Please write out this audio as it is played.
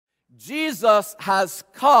Jesus has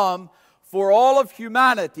come for all of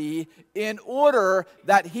humanity in order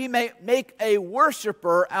that he may make a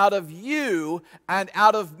worshiper out of you and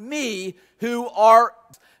out of me who are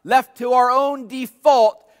left to our own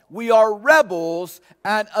default. We are rebels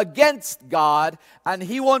and against God, and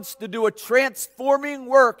he wants to do a transforming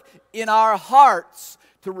work in our hearts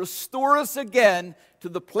to restore us again to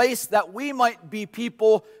the place that we might be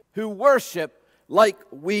people who worship like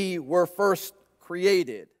we were first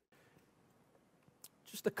created.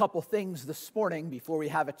 Just a couple things this morning before we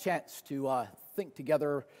have a chance to think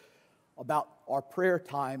together about our prayer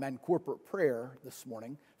time and corporate prayer this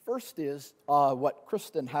morning. First is what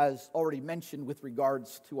Kristen has already mentioned with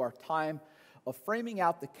regards to our time of framing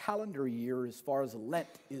out the calendar year as far as Lent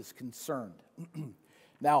is concerned.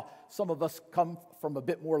 Now, some of us come from a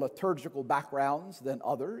bit more liturgical backgrounds than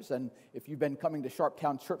others, and if you've been coming to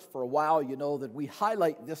Sharptown Church for a while, you know that we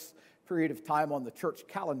highlight this period of time on the church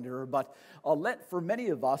calendar, but Lent for many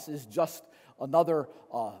of us is just another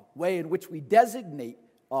way in which we designate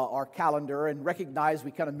our calendar and recognize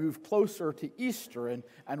we kind of move closer to Easter and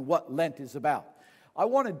what Lent is about. I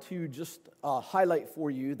wanted to just highlight for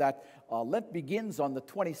you that Lent begins on the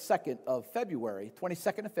 22nd of February,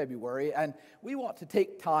 and we want to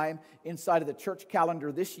take time inside of the church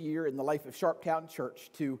calendar this year in the life of Sharptown Church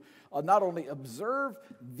to not only observe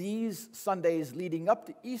these Sundays leading up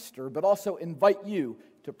to Easter, but also invite you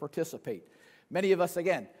to participate. Many of us,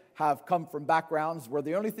 again, have come from backgrounds where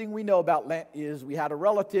the only thing we know about Lent is we had a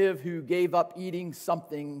relative who gave up eating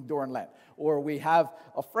something during Lent, or we have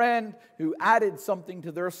a friend who added something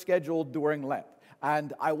to their schedule during Lent.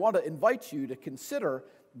 And I want to invite you to consider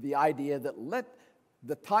the idea that Lent,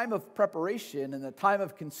 the time of preparation and the time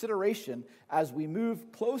of consideration as we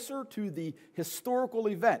move closer to the historical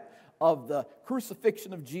event of the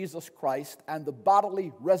crucifixion of Jesus Christ and the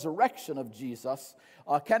bodily resurrection of Jesus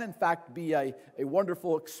can in fact be a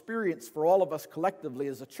wonderful experience for all of us collectively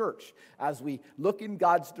as a church as we look in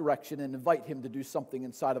God's direction and invite him to do something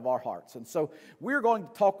inside of our hearts. And so we're going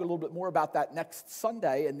to talk a little bit more about that next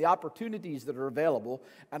Sunday and the opportunities that are available.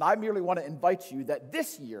 And I merely want to invite you that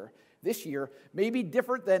this year may be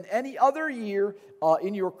different than any other year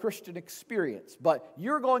in your Christian experience, but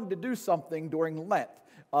you're going to do something during Lent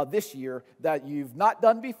this year that you've not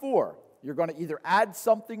done before. You're going to either add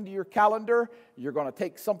something to your calendar, you're going to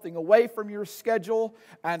take something away from your schedule,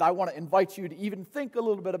 and I want to invite you to even think a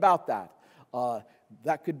little bit about that.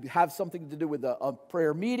 That could have something to do with a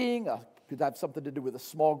prayer meeting, could have something to do with a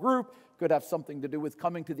small group, could have something to do with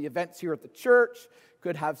coming to the events here at the church,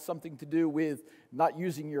 could have something to do with not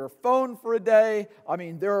using your phone for a day. I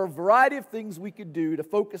mean, there are a variety of things we could do to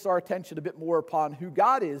focus our attention a bit more upon who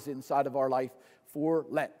God is inside of our life for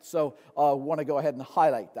Lent. So I want to go ahead and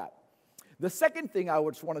highlight that. The second thing I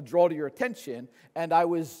just want to draw to your attention, and I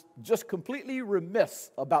was just completely remiss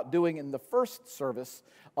about doing in the first service,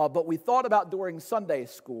 but we thought about during Sunday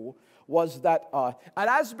school, was that at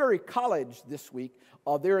Asbury College this week,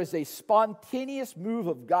 there is a spontaneous move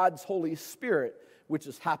of God's Holy Spirit which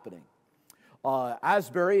is happening.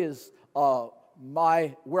 Asbury is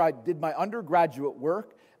where I did my undergraduate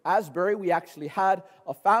work. Asbury, we actually had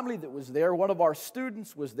a family that was there. One of our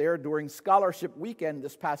students was there during scholarship weekend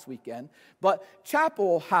this past weekend. But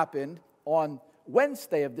chapel happened on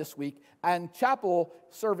Wednesday of this week, and chapel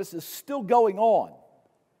service is still going on.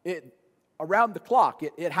 Around the clock,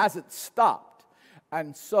 it hasn't stopped.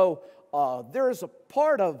 And so there is a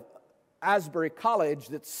part of Asbury College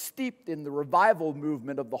that's steeped in the revival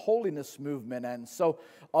movement of the holiness movement. And so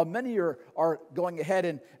many are going ahead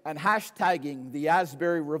and hashtagging the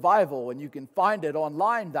Asbury Revival, and you can find it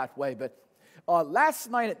online that way. But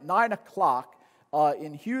last night at 9 o'clock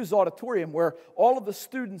in Hughes Auditorium, where all of the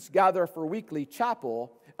students gather for weekly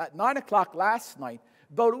chapel, at 9 o'clock last night,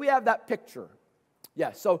 Bo, do we have that picture?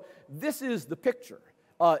 Yeah, so this is the picture.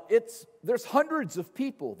 There's hundreds of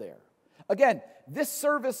people there. Again, this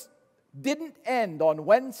service didn't end on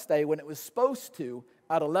Wednesday when it was supposed to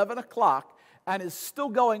at 11 o'clock and is still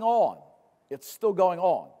going on. It's still going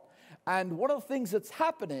on. And one of the things that's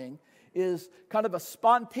happening is kind of a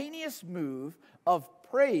spontaneous move of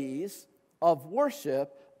praise, of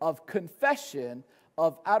worship, of confession,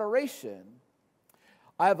 of adoration.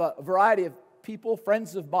 I have a variety of people,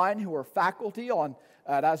 friends of mine who are faculty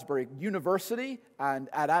at Asbury University and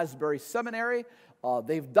at Asbury Seminary.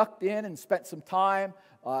 They've ducked in and spent some time.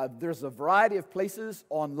 There's a variety of places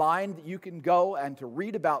online that you can go and to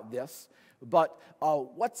read about this. But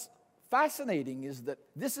what's fascinating is that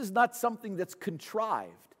this is not something that's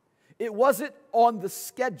contrived. It wasn't on the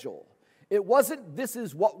schedule. It wasn't, this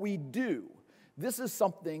is what we do. This is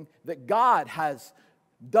something that God has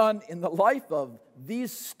done in the life of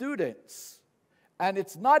these students. And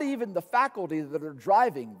it's not even the faculty that are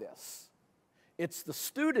driving this. It's the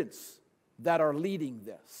students that are leading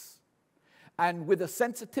this. And with a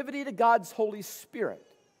sensitivity to God's Holy Spirit,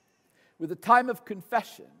 with a time of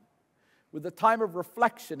confession, with a time of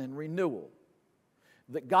reflection and renewal,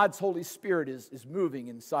 that God's Holy Spirit is moving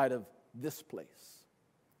inside of this place.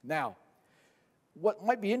 Now, what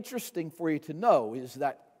might be interesting for you to know is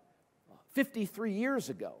that 53 years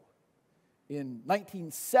ago, in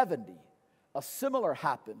 1970, a similar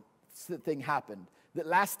thing happened that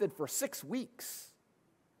lasted for 6 weeks.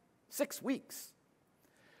 6 weeks.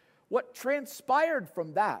 What transpired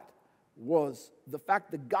from that was the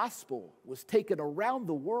fact the gospel was taken around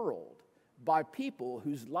the world by people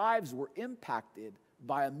whose lives were impacted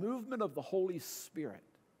by a movement of the Holy Spirit.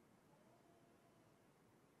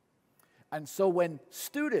 And so when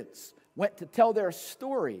students went to tell their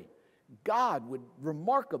story, God would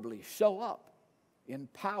remarkably show up in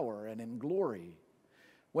power and in glory.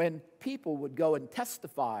 When people would go and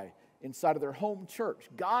testify inside of their home church,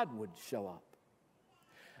 God would show up.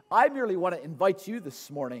 I merely want to invite you this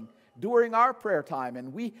morning during our prayer time,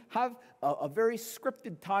 and we have a very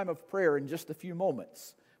scripted time of prayer in just a few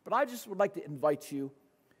moments. But I just would like to invite you,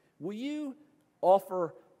 will you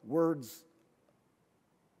offer words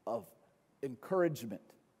of encouragement,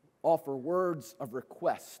 offer words of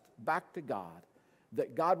request back to God,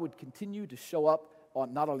 that God would continue to show up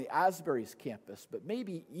on not only Asbury's campus, but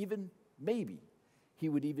maybe He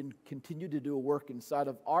would even continue to do a work inside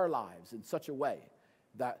of our lives in such a way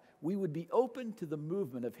that we would be open to the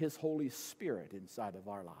movement of His Holy Spirit inside of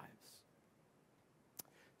our lives.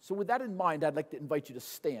 So with that in mind, I'd like to invite you to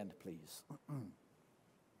stand, please.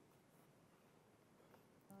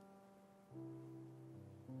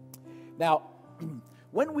 Now,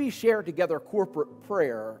 when we share together corporate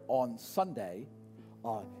prayer on Sunday,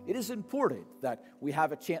 it is important that we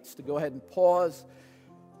have a chance to go ahead and pause,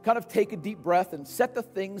 kind of take a deep breath, and set the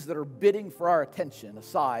things that are bidding for our attention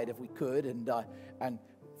aside, if we could, and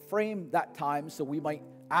frame that time so we might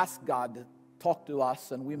ask God to talk to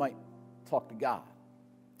us and we might talk to God.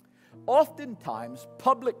 Oftentimes,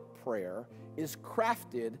 public prayer is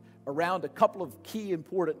crafted around a couple of key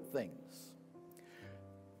important things.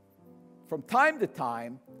 From time to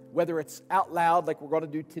time, whether it's out loud like we're going to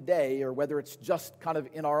do today, or whether it's just kind of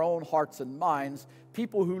in our own hearts and minds,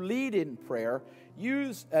 people who lead in prayer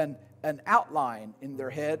use an outline in their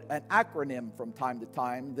head, an acronym from time to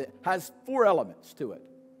time that has 4 elements to it.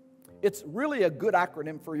 It's really a good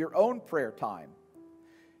acronym for your own prayer time.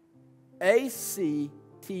 ACTS.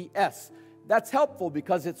 That's helpful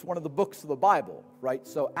because it's one of the books of the Bible, right?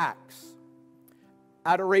 So Acts.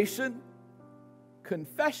 Adoration,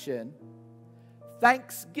 confession,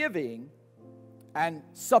 thanksgiving, and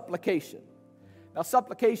supplication. Now,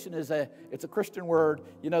 supplication is a Christian word,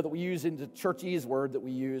 that we use in the churchese word that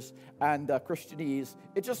we use, and Christianese.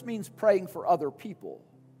 It just means praying for other people,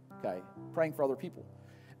 okay? Praying for other people.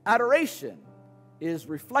 Adoration is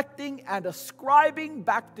reflecting and ascribing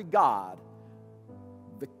back to God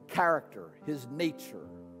the character, His nature,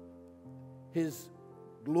 His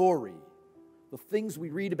glory, the things we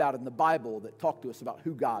read about in the Bible that talk to us about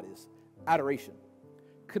who God is. Adoration.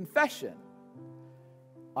 Confession.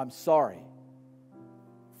 I'm sorry.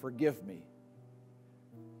 Forgive me.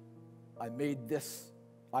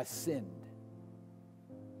 I sinned.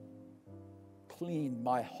 Clean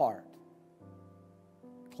my heart.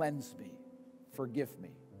 Cleanse me. Forgive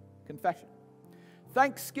me. Confession.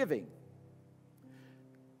 Thanksgiving.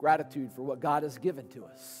 Gratitude for what God has given to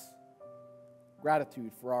us.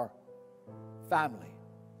 Gratitude for our family,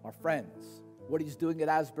 our friends, what He's doing at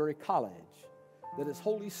Asbury College, that His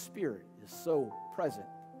Holy Spirit is so present.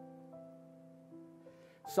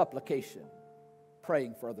 Supplication,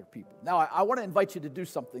 praying for other people. Now, I want to invite you to do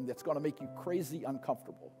something that's going to make you crazy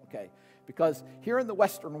uncomfortable, okay? Because here in the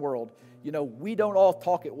Western world, we don't all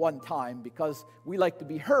talk at one time because we like to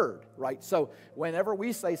be heard, right? So whenever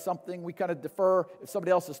we say something, we kind of defer. If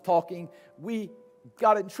somebody else is talking, we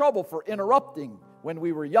got in trouble for interrupting when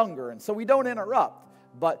we were younger, and so we don't interrupt.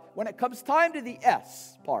 But when it comes time to the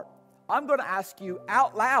S part, I'm going to ask you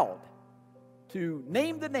out loud to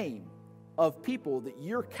name the name of people that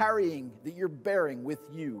you're carrying, that you're bearing with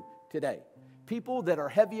you today. People that are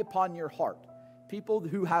heavy upon your heart. People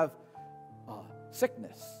who have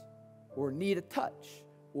sickness or need a touch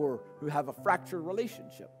or who have a fractured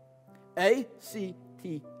relationship. ACTS.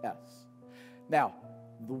 Now,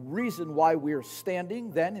 the reason why we're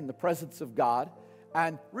standing then in the presence of God,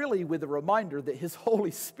 and really with a reminder that His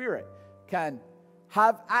Holy Spirit can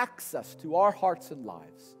have access to our hearts and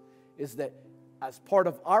lives, is that as part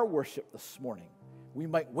of our worship this morning, we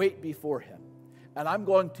might wait before him. And I'm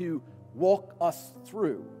going to walk us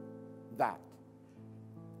through that.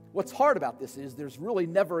 What's hard about this is there's really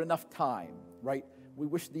never enough time, right? We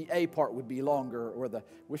wish the A part would be longer, or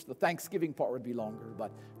wish the Thanksgiving part would be longer,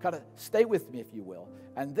 but kind of stay with me, if you will.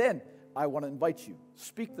 And then I want to invite you,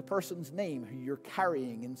 speak the person's name who you're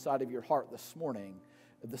carrying inside of your heart this morning,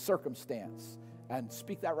 the circumstance, and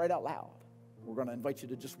speak that right out loud. We're going to invite you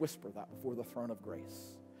to just whisper that before the throne of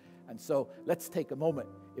grace. And so let's take a moment,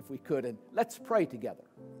 if we could, and let's pray together.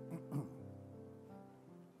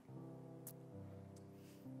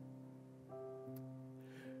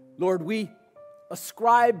 Lord, we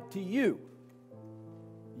ascribe to you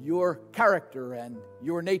your character and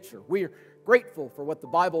your nature. We're grateful for what the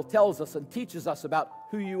Bible tells us and teaches us about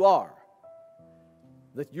who you are.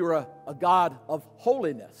 That you're a God of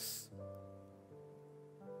holiness,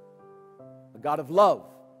 a God of love.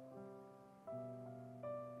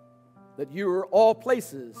 That you are all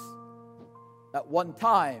places at one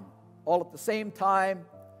time, all at the same time,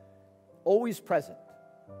 always present.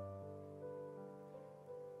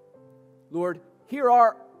 Lord, hear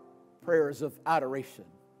our prayers of adoration.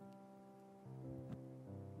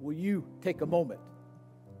 Will you take a moment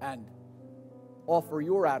and offer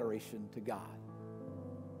your adoration to God?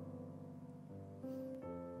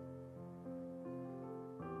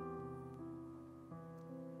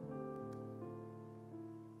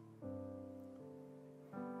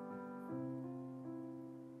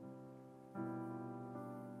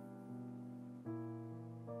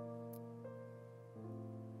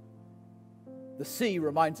 The C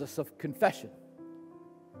reminds us of confession.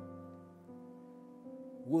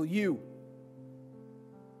 Will you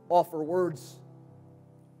offer words,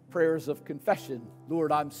 prayers of confession?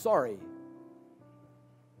 Lord, I'm sorry.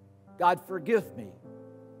 God, forgive me.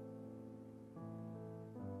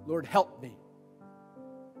 Lord, help me.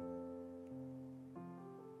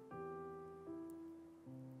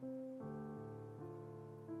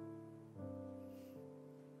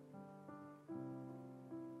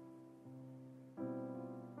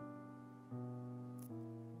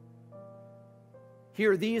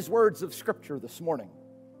 Hear these words of Scripture this morning.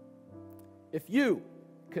 If you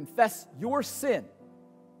confess your sin,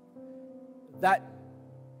 that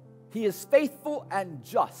He is faithful and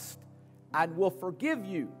just and will forgive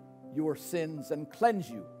you your sins and cleanse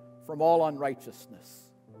you from all unrighteousness.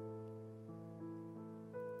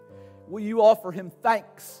 Will you offer Him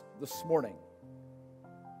thanks this morning?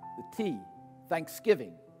 The T,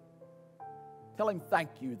 thanksgiving. Tell Him thank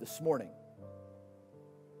you this morning.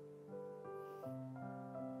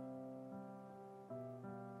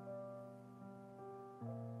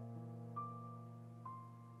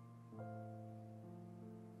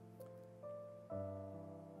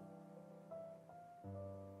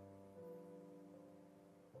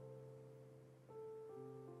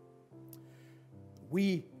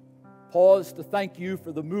 We pause to thank you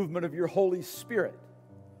for the movement of your Holy Spirit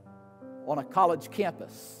on a college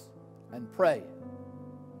campus and pray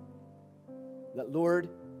that, Lord,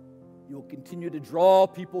 you will continue to draw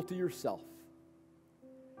people to yourself,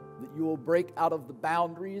 that you will break out of the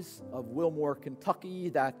boundaries of Wilmore, Kentucky,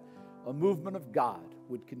 that a movement of God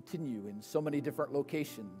would continue in so many different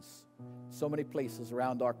locations, so many places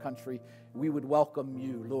around our country. We would welcome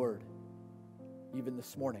you, Lord, even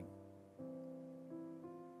this morning.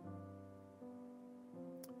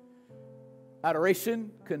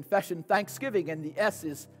 Adoration, confession, thanksgiving, and the S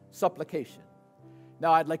is supplication.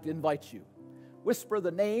 Now I'd like to invite you. Whisper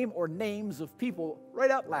the name or names of people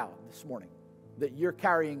right out loud this morning that you're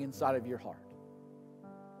carrying inside of your heart.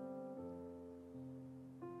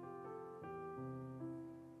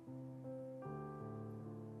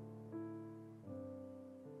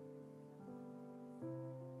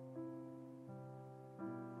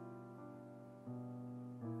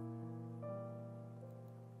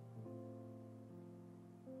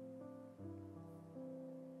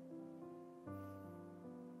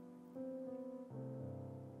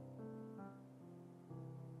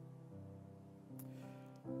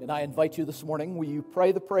 And I invite you this morning, will you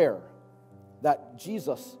pray the prayer that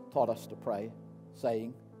Jesus taught us to pray,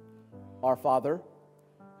 saying, Our Father,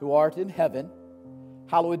 who art in heaven,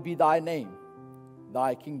 hallowed be thy name.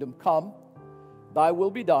 Thy kingdom come, thy will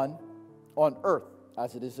be done, on earth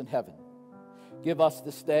as it is in heaven. Give us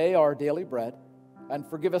this day our daily bread, and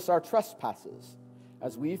forgive us our trespasses,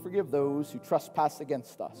 as we forgive those who trespass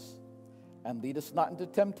against us. And lead us not into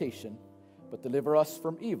temptation, but deliver us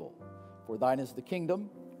from evil. For thine is the kingdom,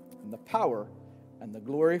 and the power, and the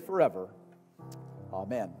glory forever.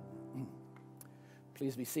 Amen.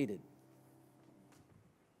 Please be seated.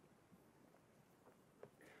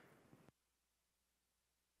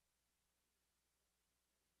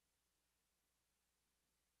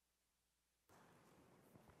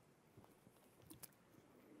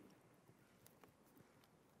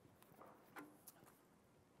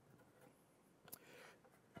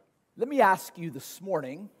 Let me ask you this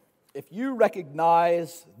morning if you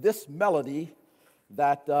recognize this melody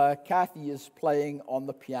that Kathy is playing on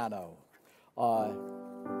the piano.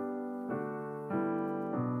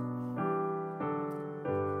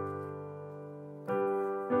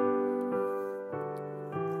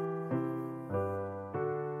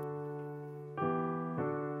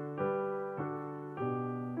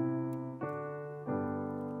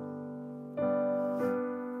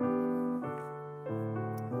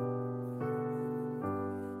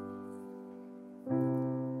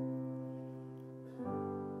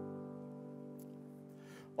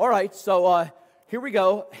 All right, so here we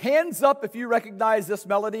go. Hands up if you recognize this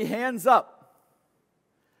melody. Hands up.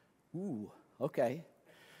 Ooh, okay.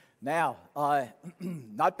 Now,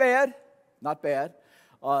 not bad, not bad.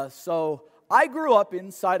 So I grew up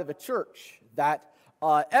inside of a church that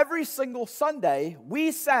every single Sunday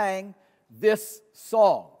we sang this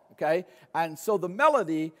song, okay? And so the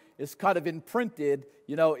melody is kind of imprinted,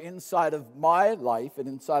 you know, inside of my life and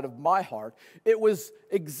inside of my heart. It was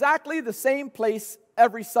exactly the same place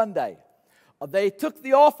every Sunday. They took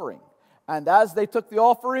the offering, and as they took the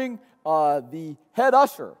offering, the head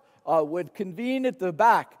usher would convene at the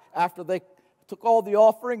back after they took all the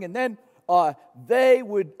offering, and then they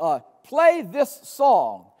would play this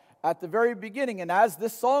song at the very beginning. And as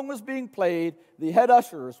this song was being played, the head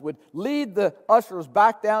ushers would lead the ushers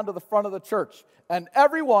back down to the front of the church, and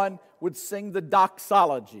everyone would sing the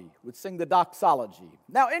doxology,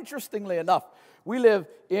 Now, interestingly enough, we live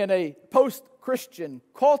in a post-Christian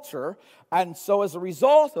culture, and so as a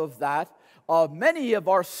result of that, many of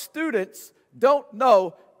our students don't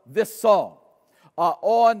know this song. I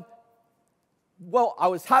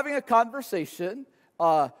was having a conversation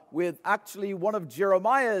with actually one of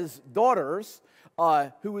Jeremiah's daughters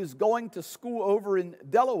who is going to school over in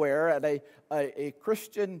Delaware at a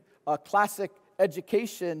Christian classic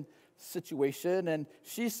education situation, and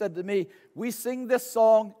she said to me, "We sing this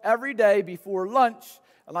song every day before lunch."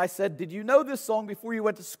 And I said, "Did you know this song before you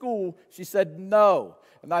went to school?" She said, "No."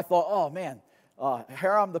 And I thought, oh man,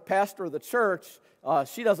 here I'm the pastor of the church,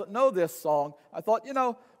 she doesn't know this song. I thought, you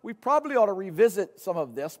know, we probably ought to revisit some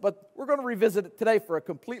of this, but we're going to revisit it today for a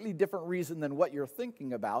completely different reason than what you're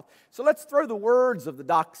thinking about. So let's throw the words of the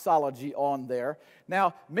doxology on there.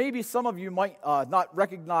 Now, maybe some of you might not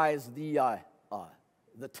recognize the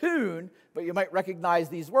tune, but you might recognize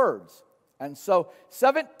these words. And so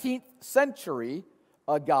 17th century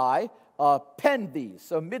guy penned these,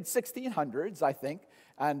 so mid-1600s, I think,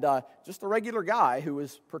 and just a regular guy who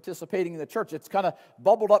was participating in the church. It's kind of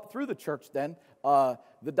bubbled up through the church then, the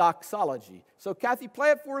doxology. So Kathy,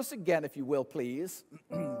 play it for us again, if you will, please.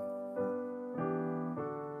 Here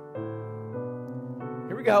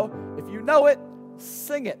we go. If you know it,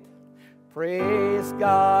 sing it. Praise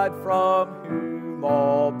God from whom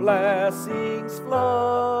all blessings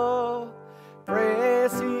flow.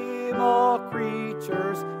 Praise Him, all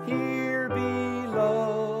creatures here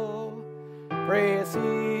below. Praise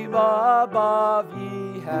Him above,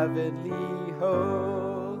 ye heavenly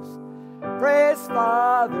hosts. Praise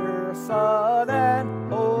Father, Son,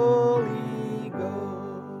 and Holy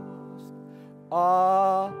Ghost.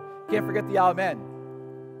 Can't forget the amen.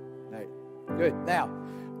 Right. Good. Now,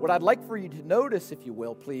 what I'd like for you to notice, if you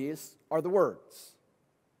will, please, are the words.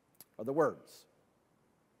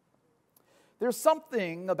 There's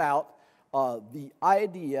something about the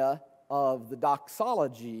idea of the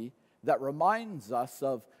doxology that reminds us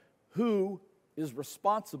of who is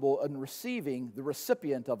responsible in receiving the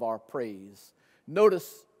recipient of our praise.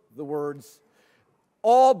 Notice the words,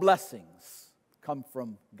 all blessings come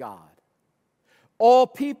from God. All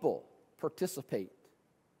people participate.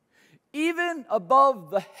 Even above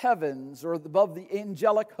the heavens or above the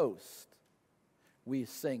angelic host, we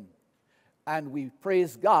sing and we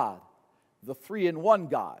praise God, the three-in-one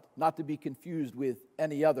God, not to be confused with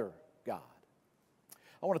any other God.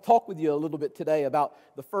 I want to talk with you a little bit today about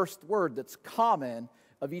the first word that's common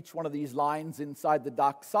of each one of these lines inside the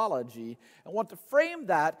doxology. I want to frame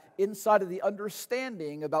that inside of the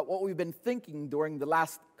understanding about what we've been thinking during the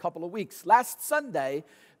last couple of weeks. Last Sunday,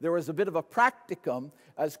 there was a bit of a practicum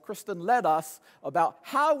as Kristen led us about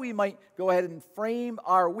how we might go ahead and frame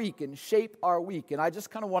our week and shape our week. And I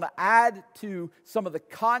just kind of want to add to some of the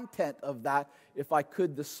content of that, if I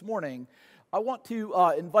could, this morning. I want to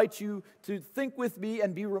invite you to think with me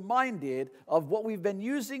and be reminded of what we've been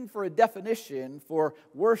using for a definition for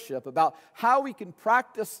worship, about how we can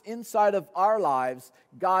practice inside of our lives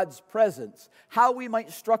God's presence, how we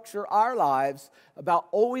might structure our lives about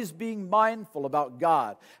always being mindful about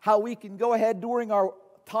God, how we can go ahead during our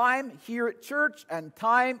time here at church and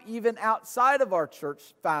time even outside of our church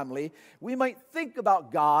family, we might think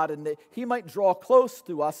about God and that He might draw close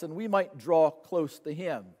to us and we might draw close to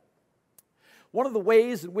Him. One of the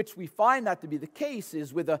ways in which we find that to be the case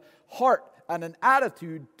is with a heart and an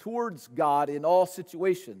attitude towards God in all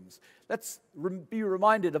situations. Let's be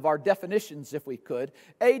reminded of our definitions if we could.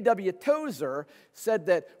 A.W. Tozer said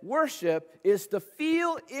that worship is to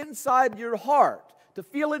feel inside your heart. To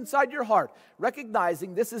feel inside your heart,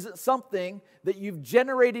 recognizing this isn't something that you've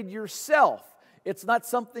generated yourself. It's not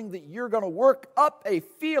something that you're going to work up a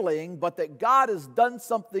feeling, but that God has done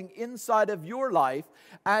something inside of your life,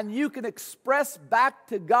 and you can express back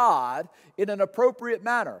to God in an appropriate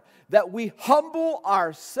manner. That we humble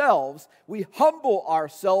ourselves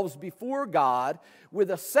before God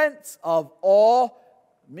with a sense of awe,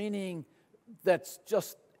 meaning that's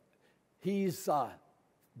just, He's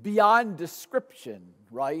beyond description,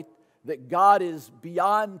 right? That God is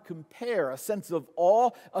beyond compare, a sense of awe,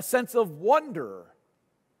 a sense of wonder,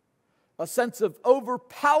 a sense of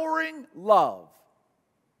overpowering love.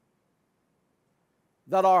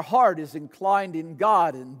 That our heart is inclined in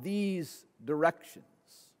God in these directions.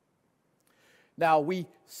 Now, we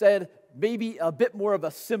said maybe a bit more of a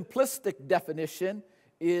simplistic definition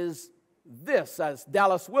is this, as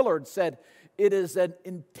Dallas Willard said, it is an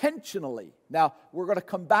intentionally. Now, we're going to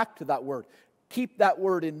come back to that word. Keep that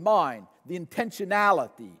word in mind, the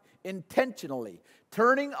intentionality, intentionally.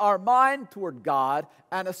 Turning our mind toward God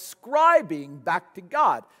and ascribing back to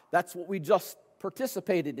God. That's what we just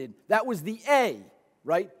participated in. That was the A,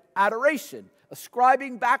 right? Adoration.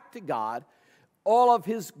 Ascribing back to God all of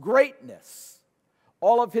His greatness.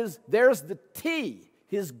 All of His, there's the T,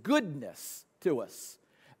 His goodness to us.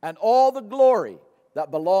 And all the glory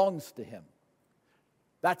that belongs to Him.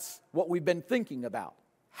 That's what we've been thinking about.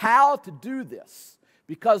 How to do this.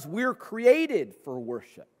 Because we're created for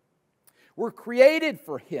worship. We're created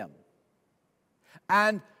for Him.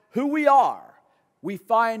 And who we are, we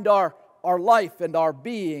find our life and our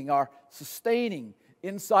being, our sustaining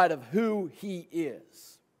inside of who He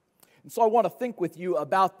is. And so I want to think with you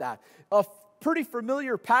about that. A pretty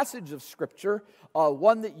familiar passage of Scripture,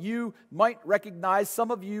 one that you might recognize.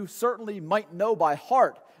 Some of you certainly might know by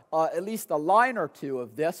heart. At least a line or two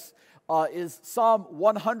of this is Psalm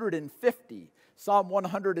 150. Psalm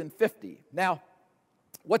 150. Now,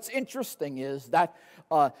 what's interesting is that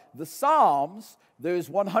the Psalms, those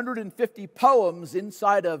 150 poems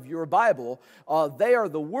inside of your Bible, they are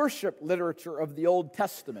the worship literature of the Old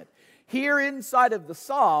Testament. Here inside of the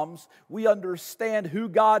Psalms, we understand who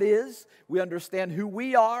God is, we understand who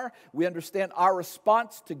we are, we understand our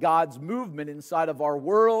response to God's movement inside of our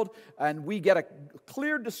world, and we get a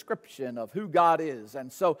clear description of who God is.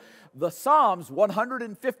 And so the Psalms,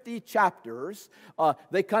 150 chapters,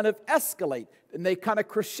 they kind of escalate and they kind of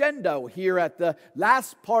crescendo here at the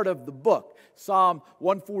last part of the book. Psalm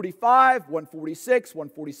 145, 146,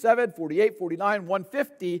 147, 48, 49,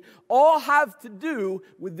 150 all have to do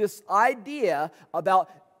with this idea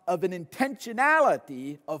of an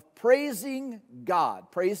intentionality of praising God.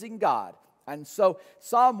 And so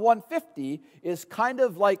Psalm 150 is kind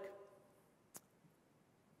of like,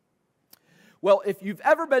 well, if you've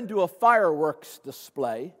ever been to a fireworks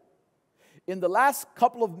display, in the last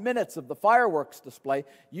couple of minutes of the fireworks display,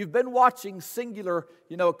 you've been watching singular,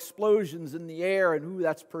 explosions in the air, and ooh,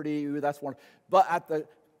 that's pretty, ooh, that's wonderful. But at the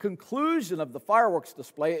conclusion of the fireworks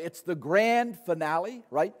display, it's the grand finale,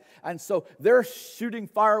 right? And so they're shooting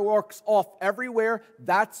fireworks off everywhere.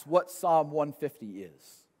 That's what Psalm 150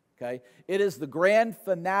 is, okay? It is the grand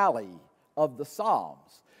finale of the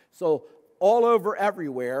Psalms. So all over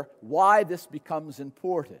everywhere, why this becomes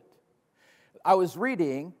important. I was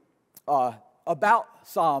reading about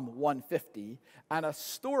Psalm 150, and a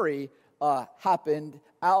story happened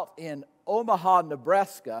out in Omaha,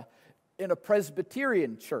 Nebraska, in a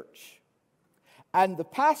Presbyterian church. And the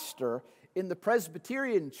pastor in the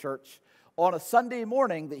Presbyterian church, on a Sunday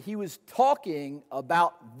morning that he was talking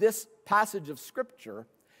about this passage of Scripture,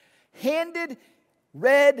 handed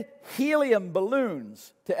red helium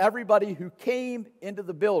balloons to everybody who came into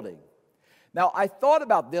the building. Now, I thought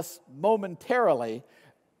about this momentarily,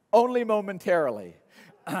 only momentarily,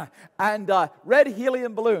 and red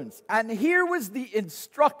helium balloons. And here was the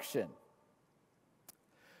instruction.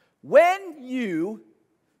 When you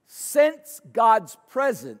sense God's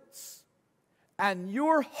presence and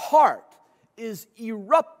your heart is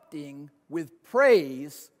erupting with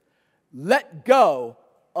praise, let go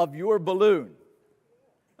of your balloon.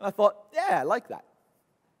 And I thought, yeah, I like that.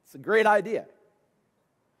 It's a great idea.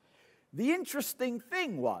 The interesting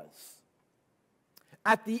thing was,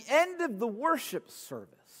 at the end of the worship service,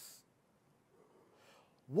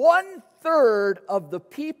 1/3 of the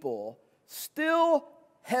people still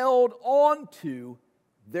held on to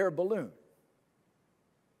their balloon.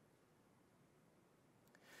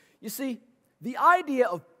 You see, the idea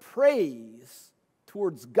of praise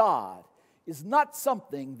towards God is not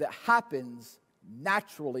something that happens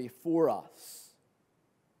naturally for us.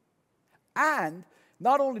 And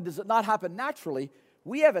not only does it not happen naturally,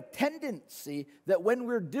 we have a tendency that when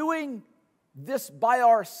we're doing this by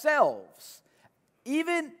ourselves,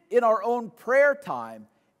 even in our own prayer time,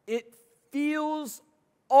 it feels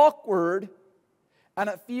awkward and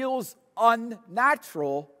it feels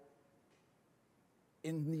unnatural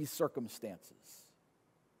in these circumstances.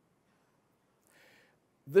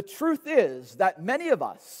 The truth is that many of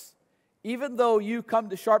us, even though you come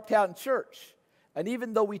to Sharptown Church, and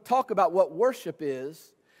even though we talk about what worship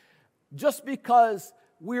is, just because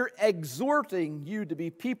we're exhorting you to be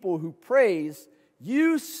people who praise,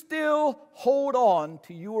 you still hold on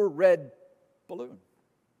to your red balloon.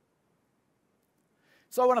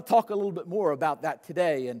 So I want to talk a little bit more about that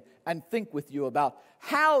today and think with you about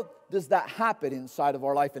how does that happen inside of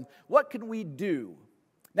our life and what can we do?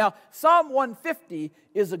 Now, Psalm 150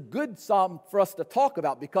 is a good psalm for us to talk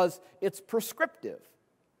about because it's prescriptive.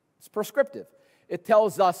 It's prescriptive. It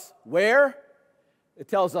tells us where, it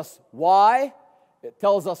tells us why, it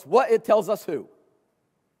tells us what, it tells us who.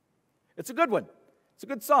 It's a good one. It's a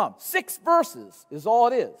good psalm. 6 verses is all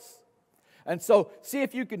it is. And so see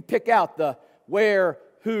if you can pick out the where,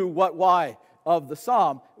 who, what, why of the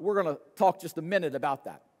psalm. We're going to talk just a minute about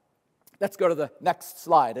that. Let's go to the next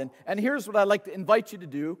slide. And here's what I'd like to invite you to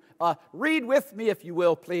do. Read with me, if you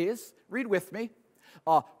will, please. Read with me.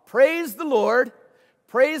 Praise the Lord.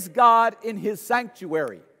 Praise God in His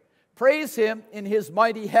sanctuary. Praise Him in His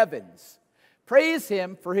mighty heavens. Praise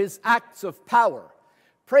Him for His acts of power.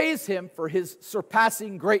 Praise Him for His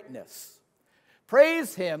surpassing greatness.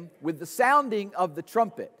 Praise Him with the sounding of the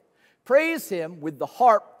trumpet. Praise Him with the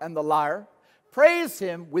harp and the lyre. Praise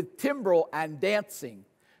Him with timbrel and dancing.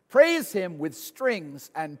 Praise Him with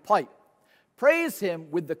strings and pipe. Praise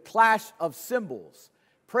Him with the clash of cymbals.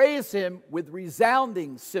 Praise Him with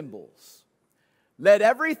resounding cymbals. Let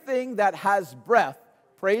everything that has breath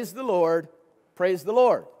praise the Lord. Praise the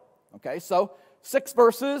Lord. Okay, so 6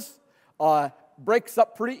 verses, breaks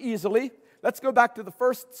up pretty easily. Let's go back to the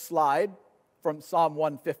first slide from Psalm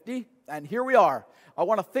 150. And here we are. I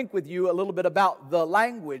want to think with you a little bit about the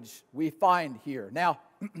language we find here. Now,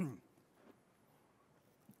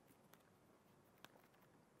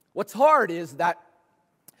 what's hard is that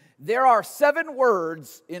there are 7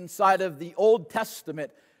 words inside of the Old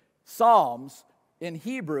Testament Psalms in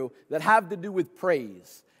Hebrew that have to do with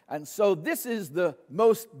praise. And so this is the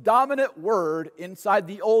most dominant word inside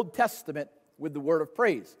the Old Testament with the word of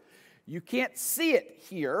praise. You can't see it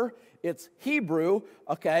here. It's Hebrew,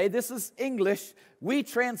 okay? This is English. We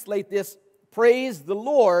translate this, praise the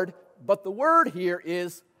Lord, but the word here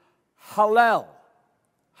is Hallel.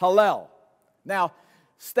 Hallel. Now,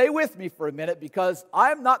 stay with me for a minute because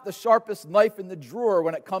I'm not the sharpest knife in the drawer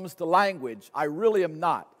when it comes to language. I really am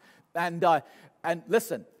not. And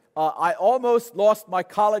listen, I almost lost my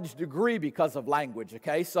college degree because of language,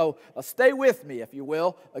 okay? So stay with me, if you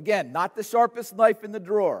will. Again, not the sharpest knife in the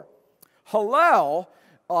drawer. Hallel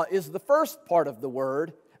is the first part of the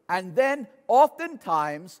word, and then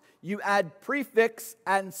oftentimes you add prefix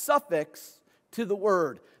and suffix to the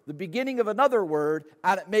word, the beginning of another word,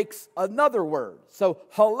 and it makes another word. So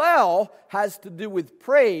Hallel has to do with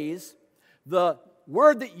praise. The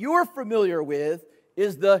word that you're familiar with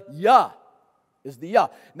is the Yah.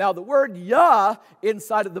 Now, the word Yah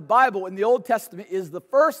inside of the Bible in the Old Testament is the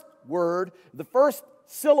first word, the first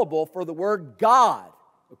syllable for the word God.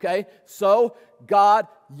 Okay? So, God,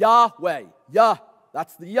 Yahweh. Yah,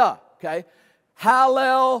 that's the Yah. Okay?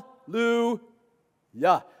 Hallelujah.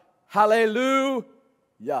 Hallelujah.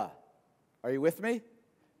 Are you with me?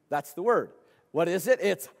 That's the word. What is it?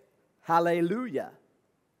 It's hallelujah.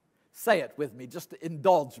 Say it with me, just to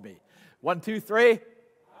indulge me. 1, 2, 3.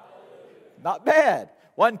 Not bad.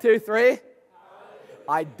 1, 2, 3. Hallelujah.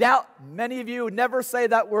 I doubt many of you never say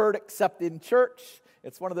that word except in church.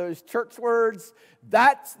 It's one of those church words.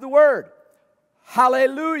 That's the word.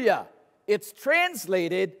 Hallelujah. It's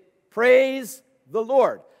translated, praise the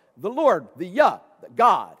Lord. The Lord, the Yah,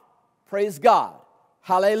 God. Praise God.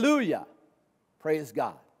 Hallelujah. Praise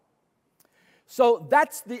God. So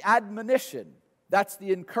that's the admonition. That's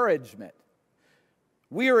the encouragement.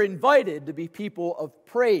 We are invited to be people of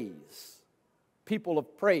praise. People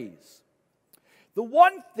of praise. The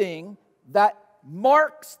one thing that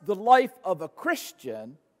marks the life of a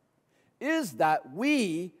Christian is that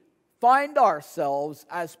we find ourselves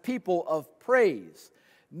as people of praise.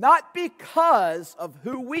 not because of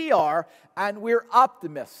who we are and we're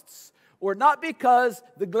optimists, or not because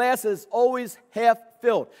the glass is always half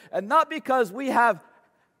filled, and not because we have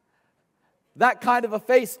that kind of a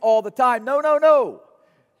face all the time. No, no, no.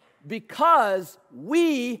 Because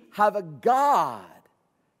we have a God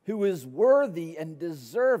who is worthy and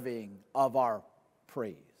deserving of our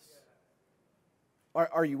praise.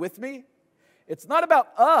 Are you with me? It's not about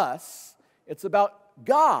us, it's about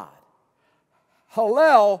God.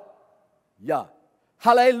 Hallelujah.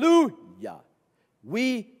 Hallelujah.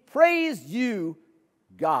 We praise you,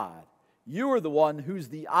 God. You are the one who's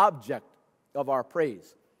the object of our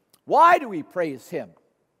praise. Why do we praise Him?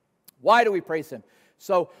 Why do we praise Him?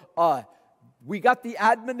 So we got the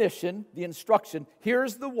admonition, the instruction.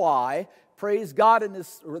 Here's the why. Praise God in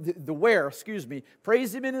His, or the where, excuse me.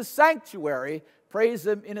 Praise Him in His sanctuary. Praise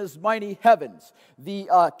Him in His mighty heavens. The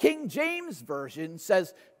King James Version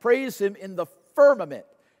says, praise Him in the firmament.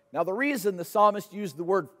 Now, the reason the psalmist used the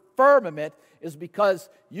word firmament is because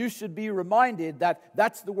you should be reminded that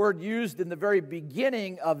that's the word used in the very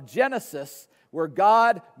beginning of Genesis, where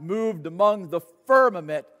God moved among the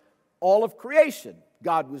firmament, all of creation.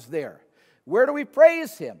 God was there. Where do we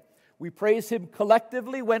praise Him? We praise Him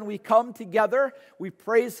collectively when we come together. We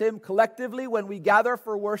praise Him collectively when we gather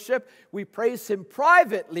for worship. We praise Him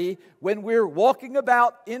privately when we're walking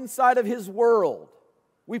about inside of His world.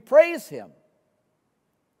 We praise Him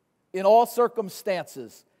in all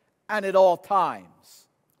circumstances and at all times.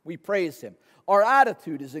 We praise Him. Our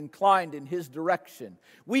attitude is inclined in His direction.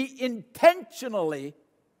 We intentionally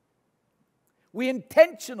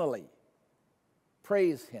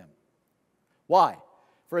praise Him. Why?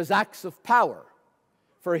 For His acts of power,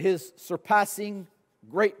 for His surpassing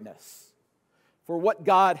greatness, for what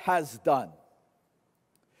God has done.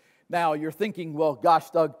 Now, you're thinking, well, gosh,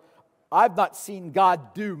 Doug, I've not seen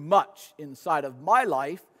God do much inside of my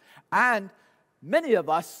life, and many of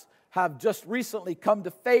us have just recently come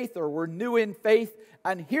to faith, or we're new in faith,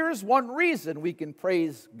 and here's one reason we can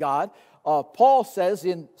praise God. Paul says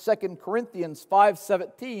in 2 Corinthians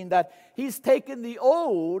 5:17 that He's taken the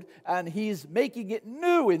old and He's making it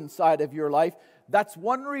new inside of your life. That's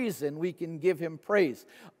one reason we can give Him praise.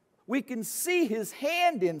 We can see His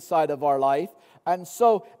hand inside of our life, and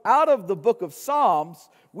so out of the book of Psalms,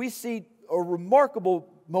 we see a remarkable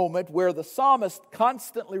moment where the psalmist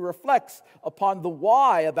constantly reflects upon the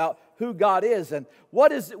why about who God is and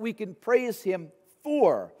what is it we can praise Him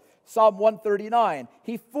for. Psalm 139,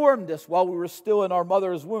 He formed us while we were still in our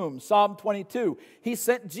mother's womb. Psalm 22, He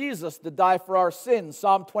sent Jesus to die for our sins.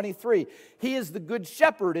 Psalm 23, He is the good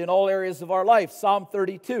shepherd in all areas of our life. Psalm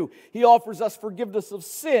 32, He offers us forgiveness of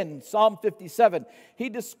sin. Psalm 57, He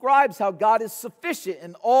describes how God is sufficient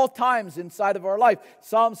in all times inside of our life.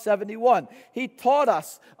 Psalm 71, He taught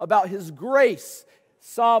us about His grace.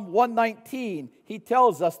 Psalm 119, He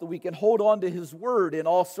tells us that we can hold on to His word in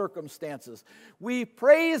all circumstances. We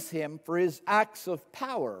praise Him for His acts of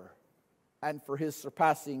power and for His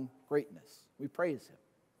surpassing greatness. We praise Him.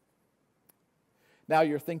 Now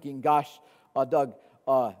you're thinking, gosh, Doug,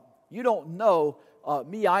 you don't know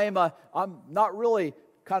me. I'm not really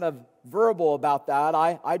kind of verbal about that.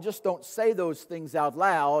 I just don't say those things out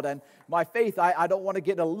loud. And my faith, I don't want to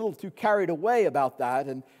get a little too carried away about that.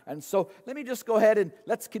 And so let me just go ahead and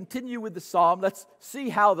let's continue with the psalm. Let's see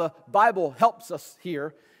how the Bible helps us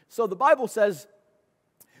here. So the Bible says,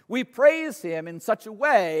 we praise Him in such a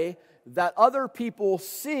way that other people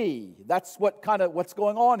see. That's what's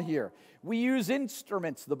going on here. We use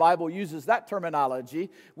instruments. The Bible uses that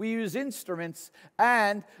terminology. We use instruments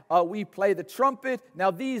and we play the trumpet.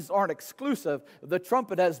 Now, these aren't exclusive. The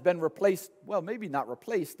trumpet has been replaced. Well, maybe not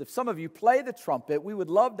replaced. If some of you play the trumpet, we would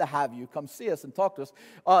love to have you come see us and talk to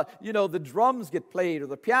us. The drums get played, or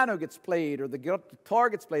the piano gets played, or the guitar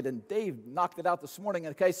gets played. And Dave knocked it out this morning.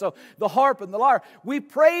 Okay, so the harp and the lyre. We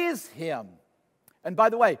praise Him. And by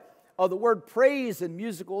the way, the word praise in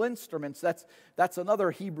musical instruments, that's another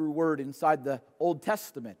Hebrew word inside the Old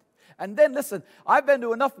Testament. And then, listen, I've been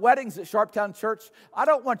to enough weddings at Sharptown Church. I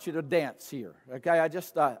don't want you to dance here, okay? I'm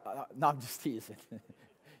just teasing.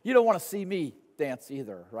 You don't want to see me dance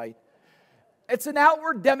either, right? It's an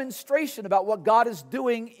outward demonstration about what God is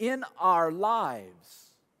doing in our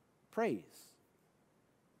lives. Praise.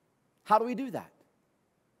 How do we do that?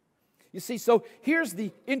 You see, so here's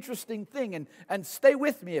the interesting thing, and stay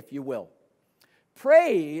with me if you will.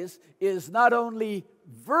 Praise is not only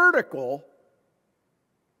vertical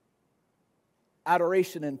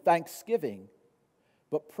adoration and thanksgiving,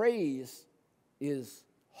 but praise is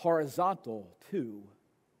horizontal too.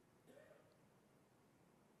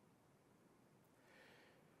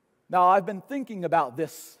 Now, I've been thinking about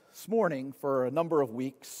this morning for a number of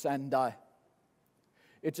weeks, and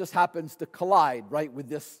it just happens to collide, right, with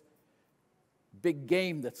this big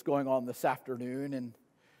game that's going on this afternoon. And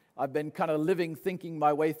I've been kind of thinking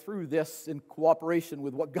my way through this in cooperation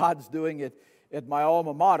with what God's doing at my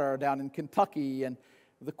alma mater down in Kentucky. And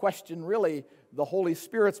the question really the Holy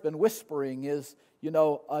Spirit's been whispering is,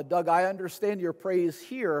 Doug, I understand your praise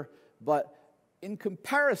here, but in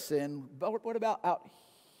comparison, what about out here?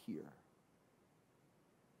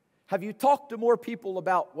 Have you talked to more people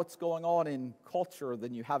about what's going on in culture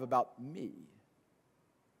than you have about me?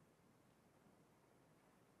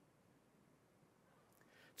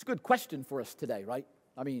 It's a good question for us today, right?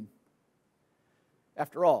 I mean,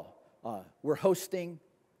 after all, we're hosting,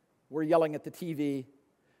 we're yelling at the TV.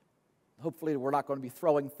 Hopefully we're not going to be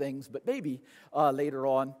throwing things, but maybe later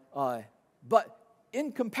on. But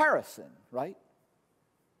in comparison, right?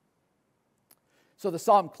 So the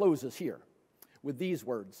psalm closes here with these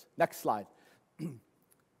words. Next slide.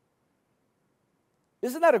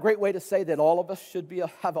 Isn't that a great way to say that all of us should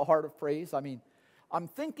have a heart of praise? I mean, I'm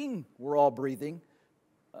thinking we're all breathing,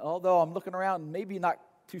 although I'm looking around, maybe not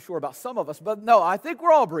too sure about some of us, but no, I think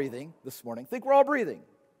we're all breathing this morning. I think we're all breathing.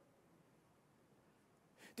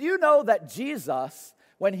 Do you know that Jesus,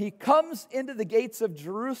 when he comes into the gates of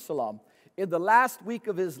Jerusalem in the last week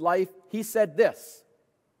of his life, he said this: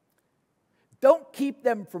 don't keep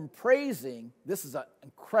them from praising. This is an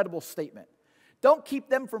incredible statement. Don't keep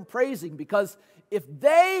them from praising, because if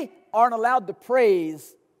they aren't allowed to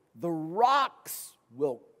praise, the rocks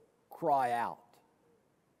will cry out.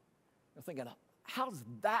 I'm thinking, how does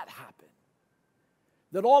that happen?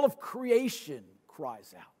 That all of creation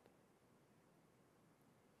cries out.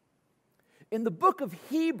 In the book of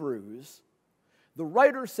Hebrews, the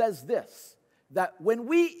writer says this, that when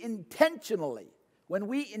we intentionally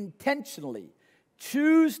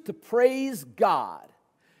choose to praise God,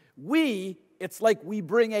 it's like we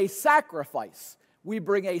bring a sacrifice. We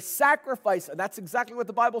bring a sacrifice, and that's exactly what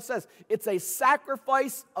the Bible says. It's a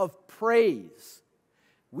sacrifice of praise.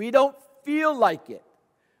 We don't feel like it.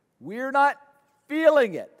 We're not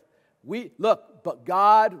feeling it. But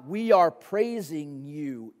God, we are praising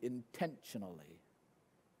you intentionally.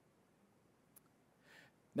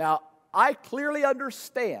 Now, I clearly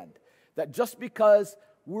understand that just because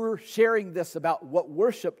we're sharing this about what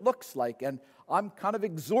worship looks like, and I'm kind of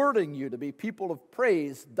exhorting you to be people of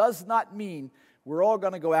praise, does not mean we're all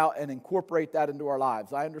going to go out and incorporate that into our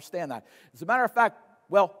lives. I understand that. As a matter of fact,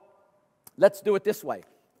 let's do it this way.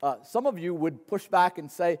 Some of you would push back and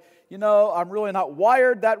say, I'm really not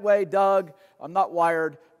wired that way, Doug. I'm not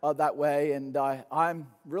wired that way, and I'm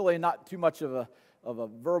really not too much of a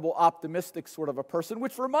verbal optimistic sort of a person,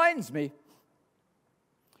 which reminds me,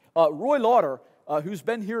 Roy Lauder, who's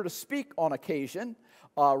been here to speak on occasion,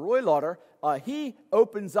 Roy Lauder, he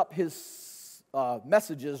opens up his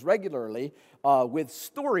messages regularly with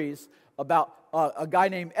stories about a guy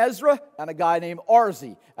named Ezra and a guy named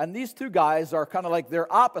Arzi. And these two guys are kind of like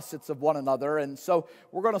they're opposites of one another. And so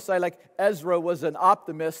we're going to say like Ezra was an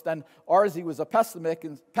optimist and Arzi was a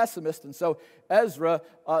pessimist. And so Ezra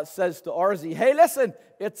says to Arzi, hey, listen,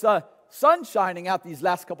 it's sun shining out these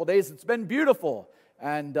last couple days. It's been beautiful.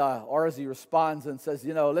 And Arzi responds and says,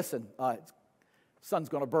 listen, the sun's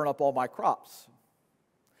going to burn up all my crops.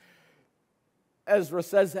 Ezra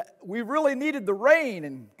says, we really needed the rain,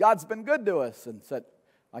 and God's been good to us. And said,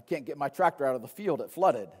 I can't get my tractor out of the field. It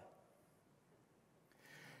flooded.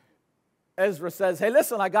 Ezra says, hey,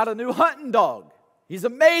 listen, I got a new hunting dog. He's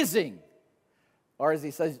amazing.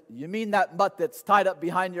 Arzi says, you mean that mutt that's tied up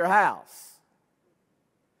behind your house?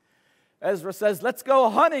 Ezra says, let's go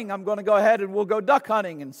hunting. I'm going to go ahead and we'll go duck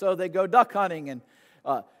hunting. And so they go duck hunting. And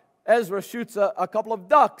Ezra shoots a couple of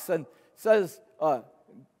ducks and says,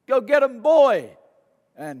 go get him, boy.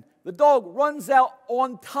 And the dog runs out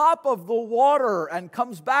on top of the water and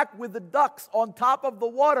comes back with the ducks on top of the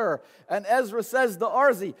water. And Ezra says to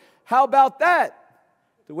Arzi, how about that?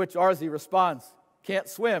 To which Arzi responds, can't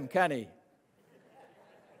swim, can he?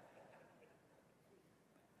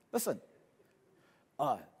 Listen,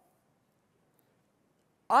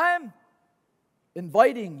 I'm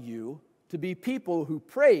inviting you to be people who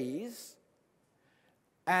praise,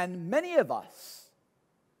 and many of us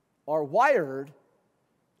are wired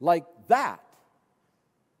like that.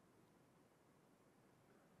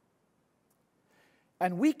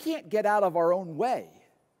 And we can't get out of our own way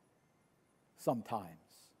sometimes.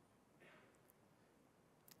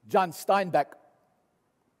 John Steinbeck,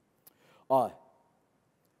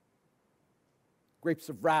 Grapes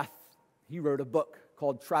of Wrath, he wrote a book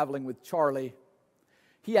called Traveling with Charlie.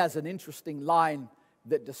 He has an interesting line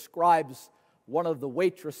that describes one of the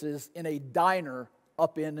waitresses in a diner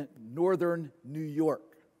up in northern New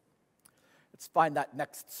York. Let's find that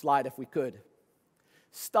next slide if we could.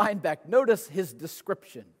 Steinbeck, notice his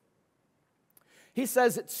description. He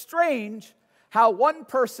says, it's strange how one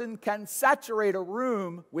person can saturate a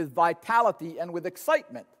room with vitality and with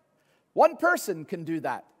excitement. One person can do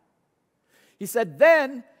that. He said,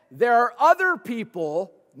 then there are other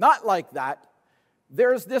people not like that.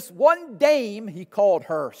 There's this one dame, he called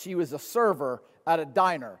her. She was a server at a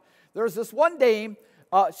diner. There's this one dame,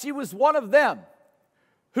 she was one of them,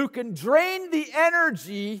 who can drain the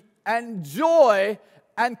energy and joy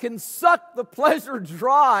and can suck the pleasure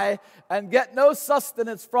dry and get no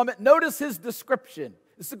sustenance from it. Notice his description.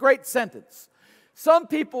 It's a great sentence. Some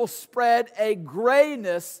people spread a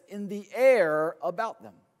grayness in the air about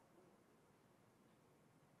them.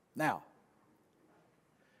 Now,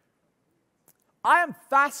 I am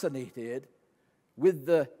fascinated with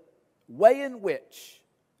the way in which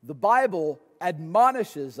the Bible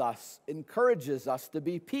admonishes us, encourages us to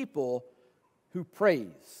be people who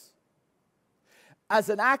praise as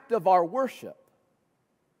an act of our worship.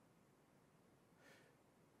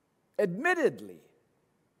 Admittedly,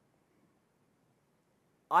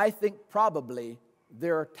 I think probably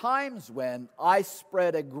there are times when I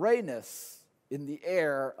spread a grayness in the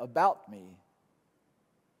air about me.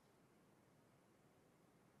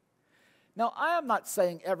 Now, I am not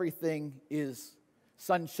saying everything is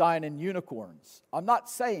sunshine and unicorns. I'm not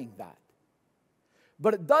saying that.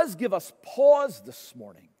 But it does give us pause this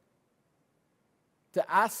morning to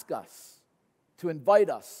ask us, to invite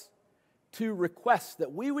us, to request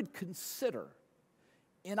that we would consider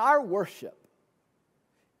in our worship,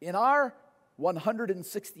 in our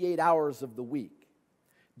 168 hours of the week,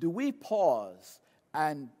 do we pause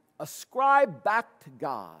and ascribe back to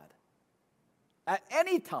God at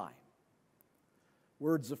any time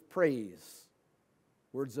words of praise,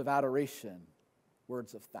 words of adoration,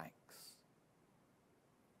 words of thanks?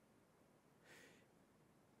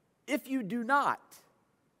 If you do not,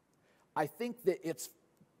 I think that it's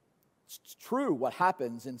true what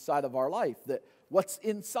happens inside of our life, that what's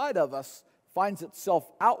inside of us finds itself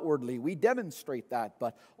outwardly. We demonstrate that,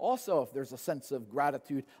 but also if there's a sense of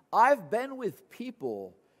gratitude. I've been with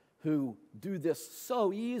people who do this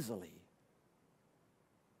so easily.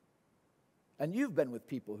 And you've been with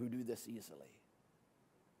people who do this easily.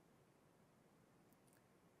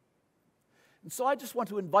 And so I just want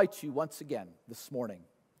to invite you once again this morning.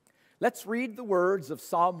 Let's read the words of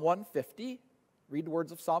Psalm 150. Read the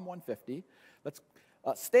words of Psalm 150. Let's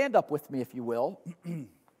stand up with me, if you will.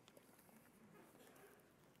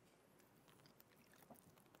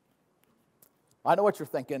 I know what you're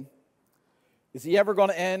thinking. Is he ever going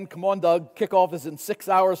to end? Come on, Doug. Kickoff is in 6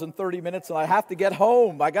 hours and 30 minutes, and I have to get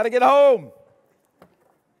home. I got to get home.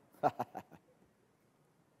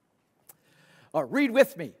 Read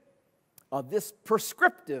with me this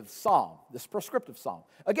prescriptive psalm.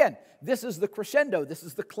 Again, this is the crescendo. This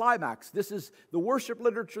is the climax. This is the worship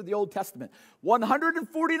literature of the Old Testament.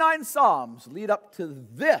 149 psalms lead up to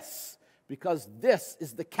this, because this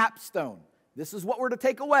is the capstone. This is what we're to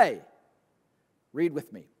take away. Read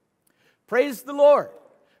with me. Praise the Lord.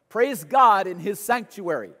 Praise God in His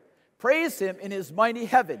sanctuary. Praise Him in His mighty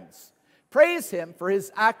heavens. Praise Him for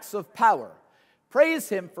His acts of power. Praise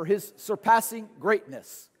Him for His surpassing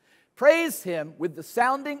greatness. Praise Him with the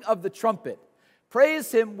sounding of the trumpet.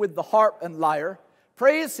 Praise Him with the harp and lyre.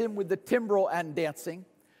 Praise Him with the timbrel and dancing.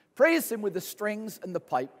 Praise Him with the strings and the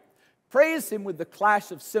pipe. Praise Him with the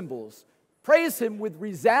clash of cymbals. Praise Him with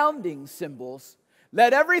resounding cymbals.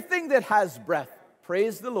 Let everything that has breath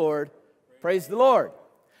praise the Lord. Praise the Lord.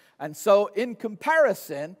 And so in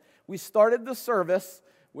comparison, we started the service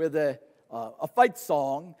with a fight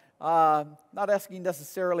song. Not asking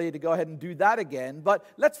necessarily to go ahead and do that again, but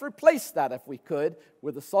let's replace that, if we could,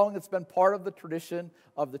 with a song that's been part of the tradition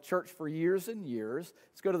of the church for years and years.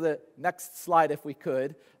 Let's go to the next slide, if we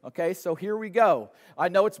could. Okay, so here we go. I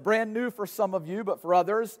know it's brand new for some of you, but for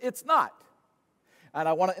others, it's not. And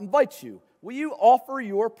I want to invite you. Will you offer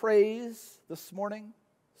your praise this morning?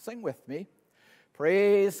 Sing with me.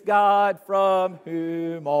 Praise God from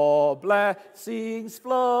whom all blessings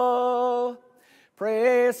flow.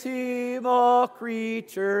 Praise Him, all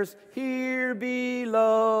creatures here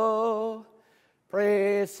below.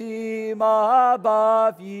 Praise Him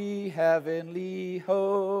above, ye heavenly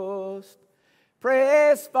host.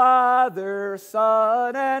 Praise Father,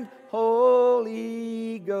 Son, and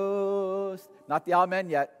Holy Ghost. Not the amen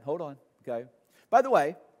yet. Hold on. Okay. By the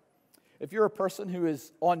way, if you're a person who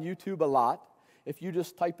is on YouTube a lot, if you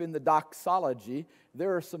just type in the doxology,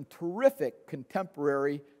 there are some terrific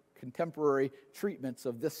contemporary treatments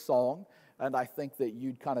of this song. and I think that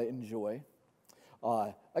you'd kind of enjoy.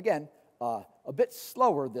 Again, a bit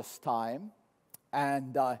slower this time,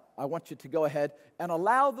 and I want you to go ahead and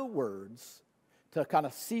allow the words to kind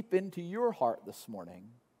of seep into your heart this morning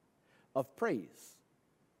of praise.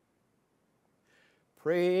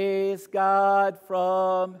 Praise God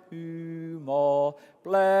from whom all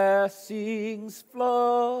blessings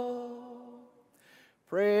flow.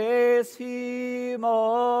 Praise Him,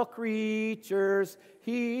 all creatures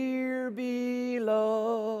here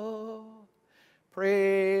below.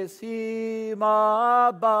 Praise Him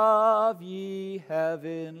above, ye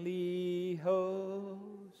heavenly hosts.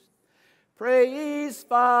 Praise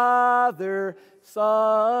Father,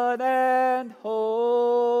 Son, and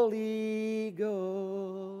Holy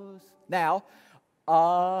Ghost. Now,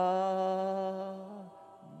 amen.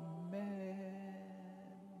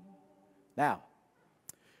 Now,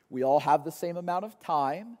 we all have the same amount of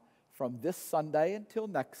time from this Sunday until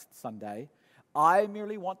next Sunday. I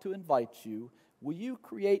merely want to invite you, will you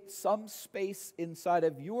create some space inside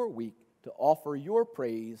of your week to offer your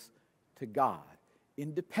praise to God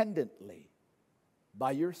independently,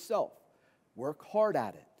 by yourself? Work hard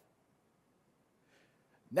at it.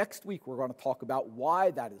 Next week, we're going to talk about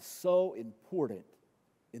why that is so important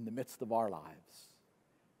in the midst of our lives.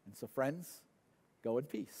 And so, friends, go in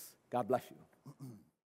peace. God bless you.